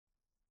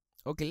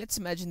Okay, let's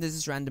imagine there's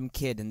this random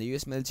kid and the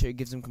US military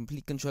gives him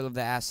complete control of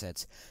their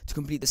assets to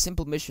complete the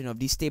simple mission of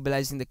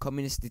destabilizing the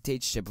communist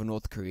dictatorship of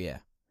North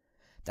Korea.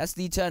 That's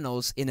the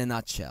Eternals in a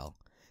nutshell.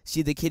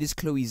 See, the kid is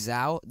Chloe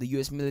Zhao, the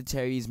US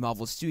military is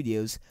Marvel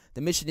Studios, the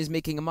mission is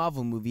making a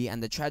Marvel movie,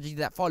 and the tragedy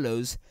that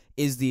follows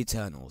is the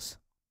Eternals.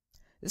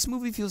 This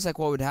movie feels like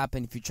what would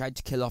happen if you tried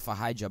to kill off a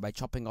Hydra by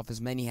chopping off as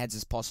many heads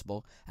as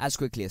possible, as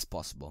quickly as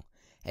possible.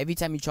 Every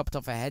time you chopped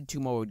off a head, 2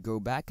 more would grow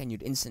back, and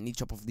you'd instantly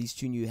chop off these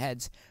 2 new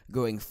heads,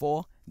 growing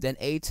 4, then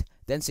 8,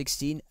 then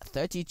 16,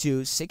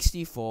 32,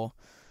 64.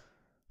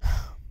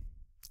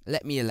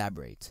 Let me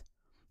elaborate.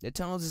 The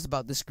Eternals is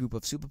about this group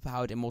of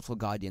superpowered immortal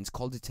guardians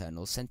called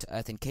Eternals sent to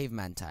Earth in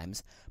caveman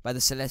times by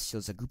the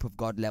Celestials, a group of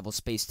god-level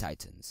space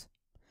titans.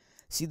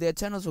 See, the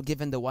Eternals were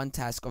given the one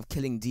task of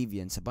killing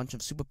deviants, a bunch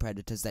of super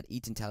predators that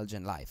eat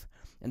intelligent life,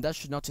 and thus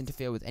should not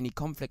interfere with any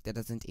conflict that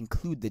doesn't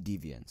include the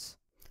deviants.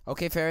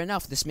 Okay, fair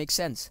enough, this makes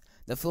sense.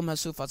 The film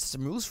has so far set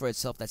some rules for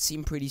itself that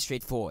seem pretty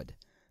straightforward.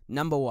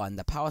 Number 1,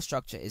 the power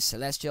structure is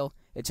Celestial,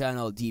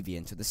 Eternal,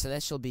 Deviant, with the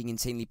Celestial being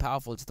insanely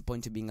powerful to the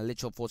point of being a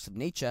literal force of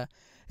nature,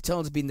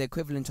 Eternals being the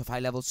equivalent of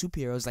high-level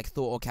superheroes like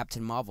Thor or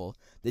Captain Marvel,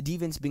 the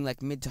Deviants being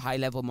like mid to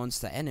high-level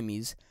monster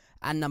enemies,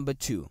 and number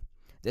 2,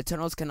 the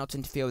Eternals cannot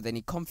interfere with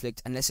any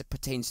conflict unless it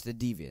pertains to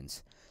the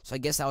Deviants. So I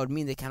guess that would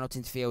mean they cannot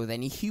interfere with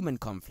any human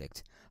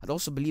conflict. I'd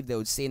also believe they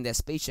would stay in their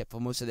spaceship for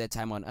most of their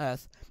time on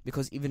Earth,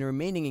 because even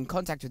remaining in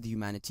contact with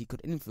humanity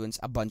could influence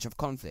a bunch of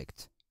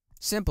conflict.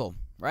 Simple,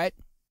 right?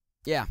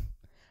 Yeah.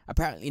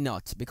 Apparently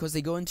not, because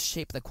they go on to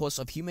shape the course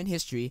of human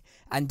history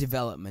and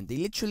development. They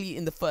literally,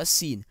 in the first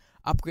scene,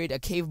 upgrade a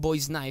cave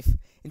boy's knife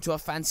into a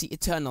fancy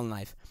Eternal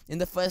knife. In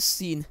the first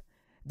scene,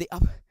 they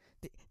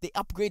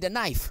upgrade a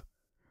knife.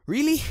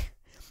 Really?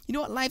 You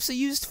know what knives are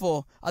used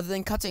for, other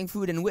than cutting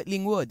food and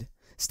whittling wood?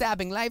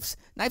 Stabbing. Knives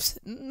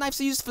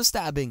are used for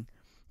stabbing.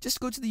 Just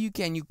go to the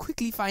UK and you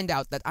quickly find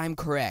out that I'm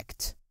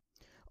correct.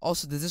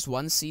 Also, there's this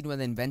one scene where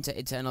the inventor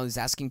Eternal is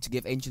asking to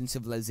give ancient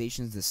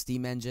civilizations the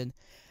steam engine.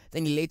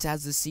 Then he later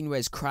has this scene where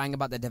he's crying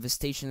about the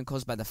devastation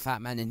caused by the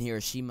Fat Man in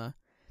Hiroshima.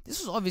 This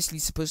was obviously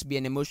supposed to be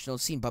an emotional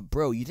scene, but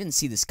bro, you didn't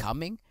see this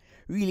coming?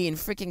 Really, in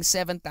freaking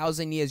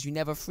 7,000 years, you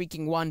never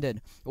freaking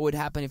wondered what would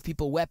happen if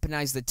people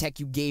weaponized the tech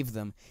you gave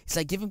them. It's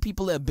like giving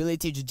people the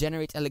ability to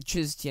generate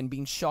electricity and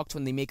being shocked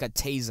when they make a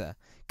taser.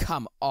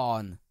 Come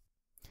on.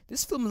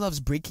 This film loves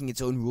breaking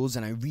its own rules,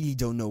 and I really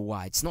don't know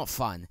why. It's not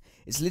fun.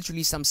 It's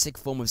literally some sick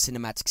form of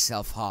cinematic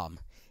self-harm.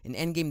 In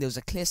Endgame, there was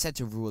a clear set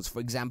of rules, for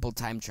example,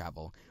 time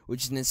travel,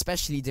 which is an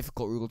especially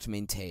difficult rule to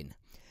maintain.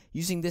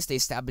 Using this, they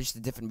established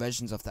the different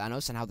versions of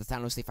Thanos, and how the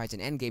Thanos they fight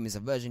in Endgame is a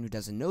version who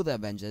doesn't know the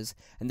Avengers,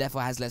 and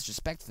therefore has less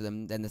respect for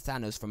them than the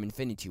Thanos from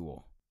Infinity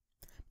War.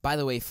 By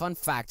the way, fun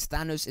fact,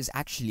 Thanos is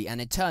actually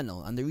an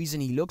Eternal, and the reason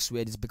he looks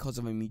weird is because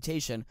of a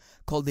mutation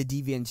called the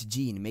Deviant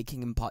gene,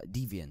 making him part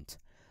Deviant.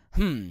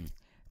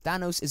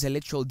 Thanos is a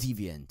literal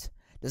Deviant.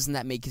 Doesn't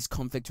that make his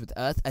conflict with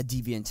Earth a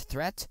Deviant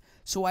threat?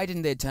 So why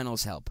didn't the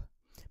Eternals help?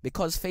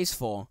 Because Phase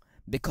 4,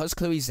 because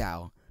Chloe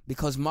Zhao,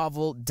 because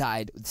Marvel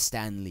died with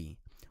Stan Lee.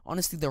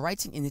 Honestly, the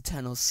writing in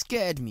Eternals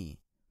scared me.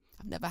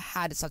 I've never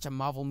had such a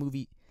Marvel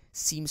movie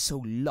seem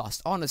so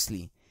lost.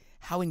 Honestly,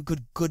 how in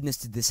good goodness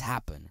did this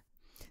happen?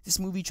 This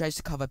movie tries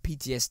to cover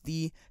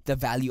PTSD, the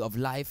value of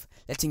life,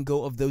 letting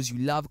go of those you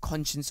love,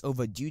 conscience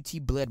over duty,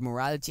 blurred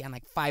morality, and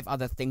like 5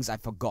 other things I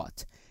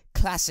forgot.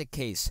 Classic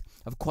case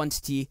of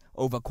quantity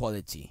over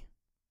quality.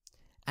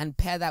 And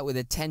pair that with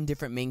the 10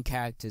 different main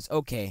characters.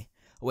 Okay,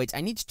 wait,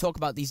 I need to talk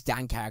about these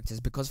dang characters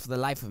because for the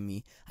life of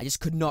me, I just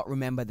could not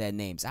remember their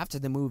names. After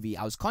the movie,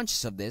 I was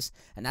conscious of this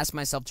and asked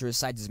myself to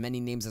recite as many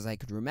names as I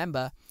could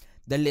remember.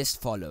 The list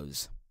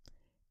follows: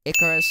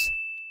 Icarus,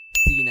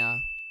 Athena,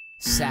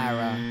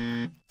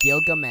 Sarah,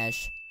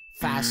 Gilgamesh,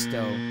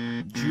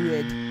 Fasto,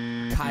 Druid,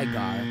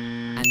 Kygar,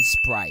 and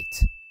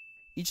Sprite.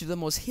 Each of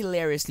them was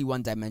hilariously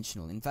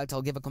one-dimensional. In fact,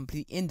 I'll give a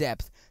complete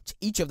in-depth to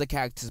each of the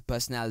characters'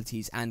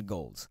 personalities and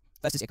goals.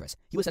 First is Icarus.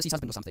 He was Circe's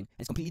husband or something,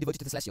 and is completely devoted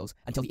to the Celestials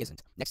until he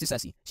isn't. Next is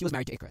Circe. She was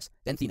married to Icarus.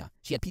 Then Athena.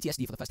 She had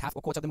PTSD for the first half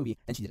or quarter of the movie,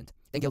 then she didn't.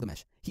 Then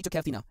Gilgamesh. He took care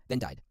of Athena, then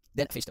died.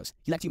 Then Phaistos.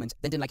 He liked humans,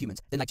 then didn't like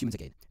humans, then liked humans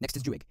again. Next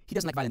is Druig. He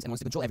doesn't like violence and wants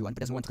to control everyone,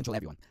 but doesn't want to control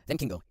everyone. Then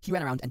Kingo. He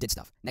ran around and did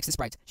stuff. Next is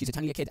Sprite. She's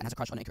eternally a kid and has a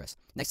crush on Icarus.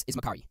 Next is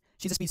Makari.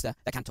 She's a speedster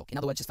that can't talk. In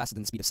other words, she's faster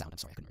than the speed of sound. I'm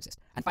sorry, I couldn't resist.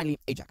 And finally,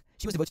 Ajax.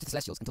 She was devoted to the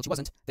Celestials until she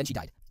wasn't, then she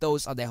died.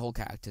 Those are their whole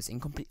characters. In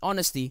complete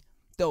honesty,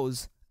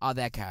 those are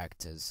their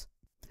characters.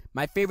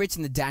 My favorite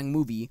in the dang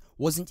movie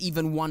wasn't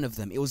even one of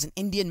them. It was an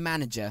Indian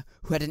manager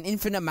who had an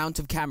infinite amount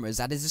of cameras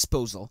at his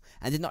disposal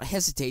and did not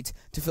hesitate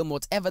to film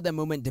whatever the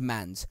moment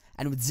demands.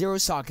 And with zero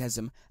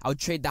sarcasm, I would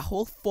trade the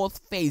whole 4th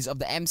phase of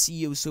the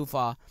MCU so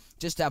far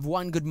just to have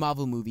one good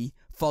Marvel movie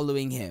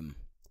following him.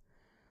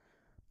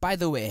 By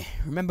the way,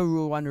 remember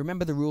Rule 1,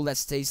 remember the rule that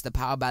states the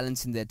power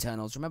balance in the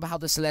Eternals. Remember how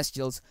the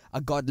Celestials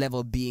are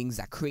god-level beings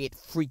that create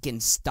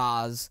freaking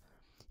stars?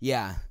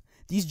 Yeah,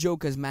 these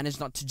jokers managed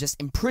not to just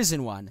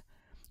imprison one,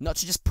 not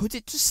to just put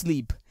it to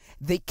sleep.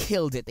 They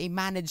killed it. They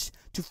managed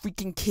to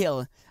freaking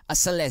kill a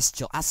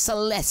Celestial. A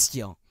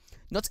Celestial.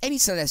 Not any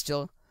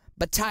Celestial,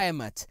 But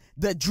Tiamat,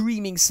 the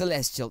dreaming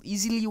celestial,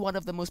 easily one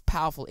of the most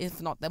powerful,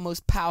 if not the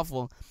most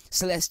powerful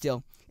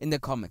celestial in the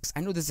comics.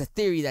 I know there's a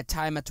theory that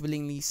Tiamat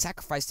willingly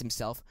sacrificed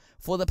himself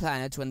for the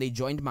planet when they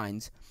joined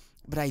minds,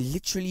 but I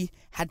literally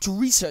had to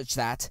research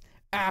that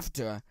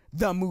after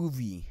the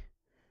movie.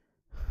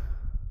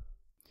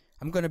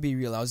 I'm gonna be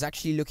real, I was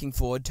actually looking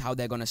forward to how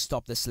they're gonna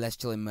stop the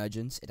celestial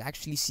emergence. It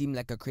actually seemed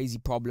like a crazy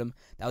problem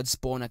that would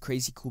spawn a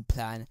crazy cool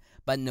plan,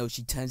 but no,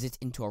 she turns it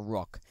into a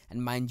rock.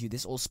 And mind you,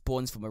 this all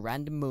spawns from a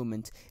random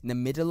moment in the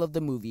middle of the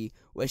movie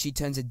where she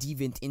turns a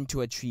deviant into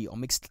a tree, or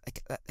makes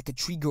like a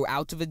tree grow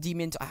out of a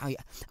deviant. I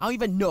don't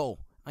even know.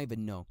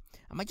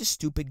 Am I just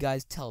stupid,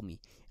 guys? Tell me.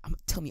 I'm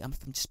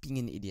just being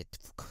an idiot.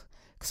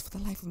 Because for the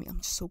life of me, I'm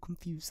just so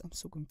confused.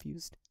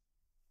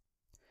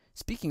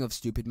 Speaking of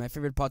stupid, my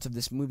favorite part of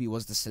this movie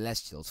was the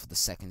Celestials for the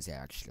seconds they're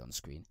actually on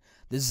screen.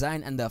 The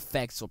design and the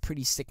effects were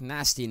pretty sick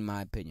nasty in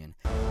my opinion.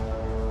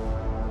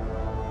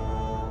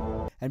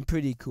 And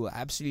pretty cool.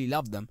 I absolutely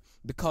love them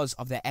because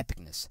of their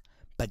epicness.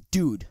 But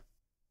dude,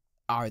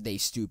 are they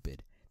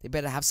stupid. They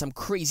better have some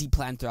crazy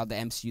plan throughout the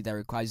MCU that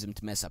requires them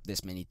to mess up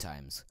this many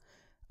times.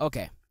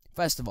 Okay,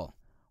 first of all,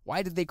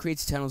 why did they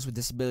create Eternals with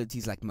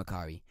disabilities like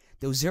Makkari?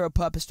 There was zero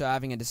purpose to her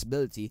having a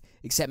disability,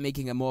 except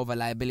making her more of a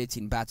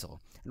liability in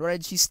battle. And why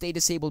did she stay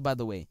disabled, by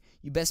the way?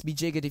 You best be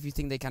jiggered if you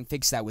think they can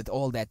fix that with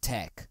all their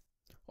tech.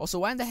 Also,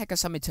 why in the heck are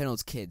some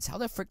Eternals kids? How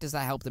the frick does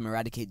that help them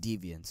eradicate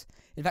deviants?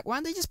 In fact, why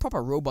aren't they just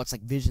proper robots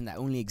like Vision that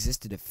only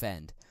exist to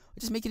defend? Or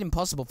just make it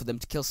impossible for them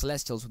to kill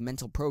Celestials with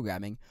mental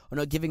programming, or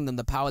not giving them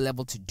the power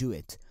level to do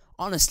it?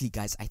 Honestly,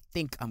 guys, I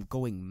think I'm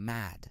going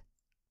mad.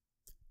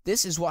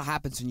 This is what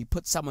happens when you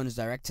put someone who's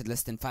directed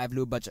less than 5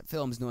 low-budget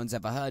films no one's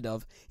ever heard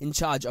of in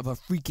charge of a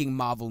freaking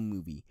Marvel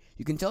movie.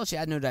 You can tell she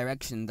had no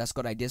direction, thus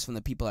got ideas from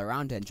the people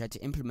around her and tried to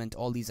implement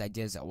all these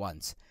ideas at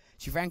once.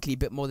 She frankly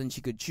bit more than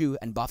she could chew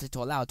and buffed it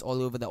all out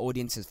all over the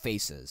audience's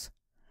faces.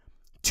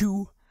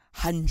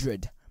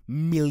 $200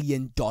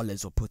 million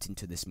were put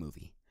into this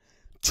movie.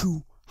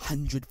 $200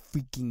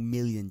 freaking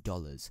million.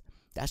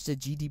 That's the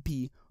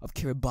GDP of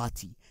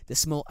Kiribati, the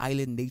small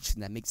island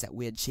nation that makes that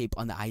weird shape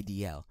on the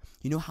IDL.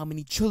 You know how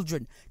many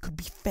children could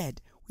be fed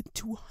with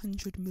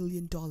 $200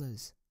 million?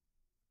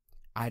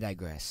 I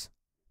digress.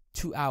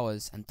 2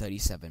 hours and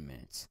 37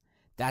 minutes.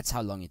 That's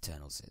how long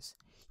Eternals is.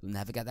 You'll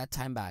never get that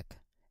time back.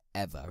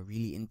 Ever.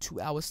 Really, in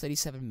 2 hours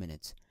 37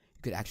 minutes,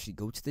 you could actually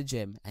go to the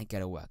gym and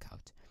get a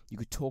workout. You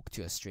could talk to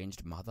your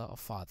estranged mother or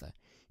father.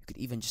 You could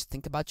even just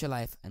think about your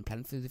life and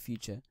plan for the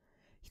future.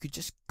 You could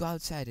just go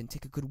outside and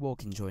take a good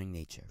walk enjoying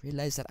nature.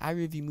 Realize that I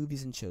review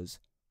movies and shows.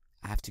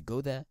 I have to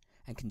go there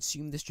and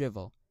consume this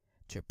drivel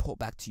to report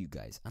back to you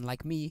guys.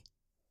 Unlike me,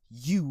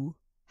 you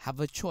have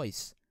a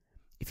choice.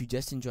 If you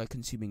just enjoy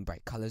consuming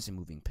bright colors and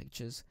moving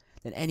pictures,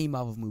 then any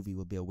Marvel movie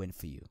will be a win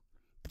for you.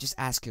 But just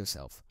ask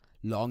yourself,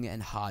 long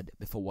and hard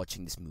before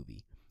watching this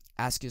movie.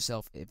 Ask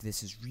yourself if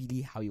this is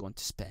really how you want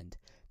to spend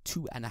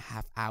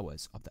 2.5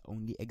 hours of the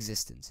only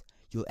existence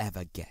you'll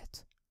ever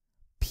get.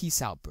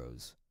 Peace out,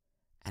 bros.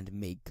 And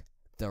make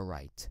the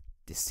right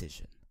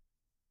decision.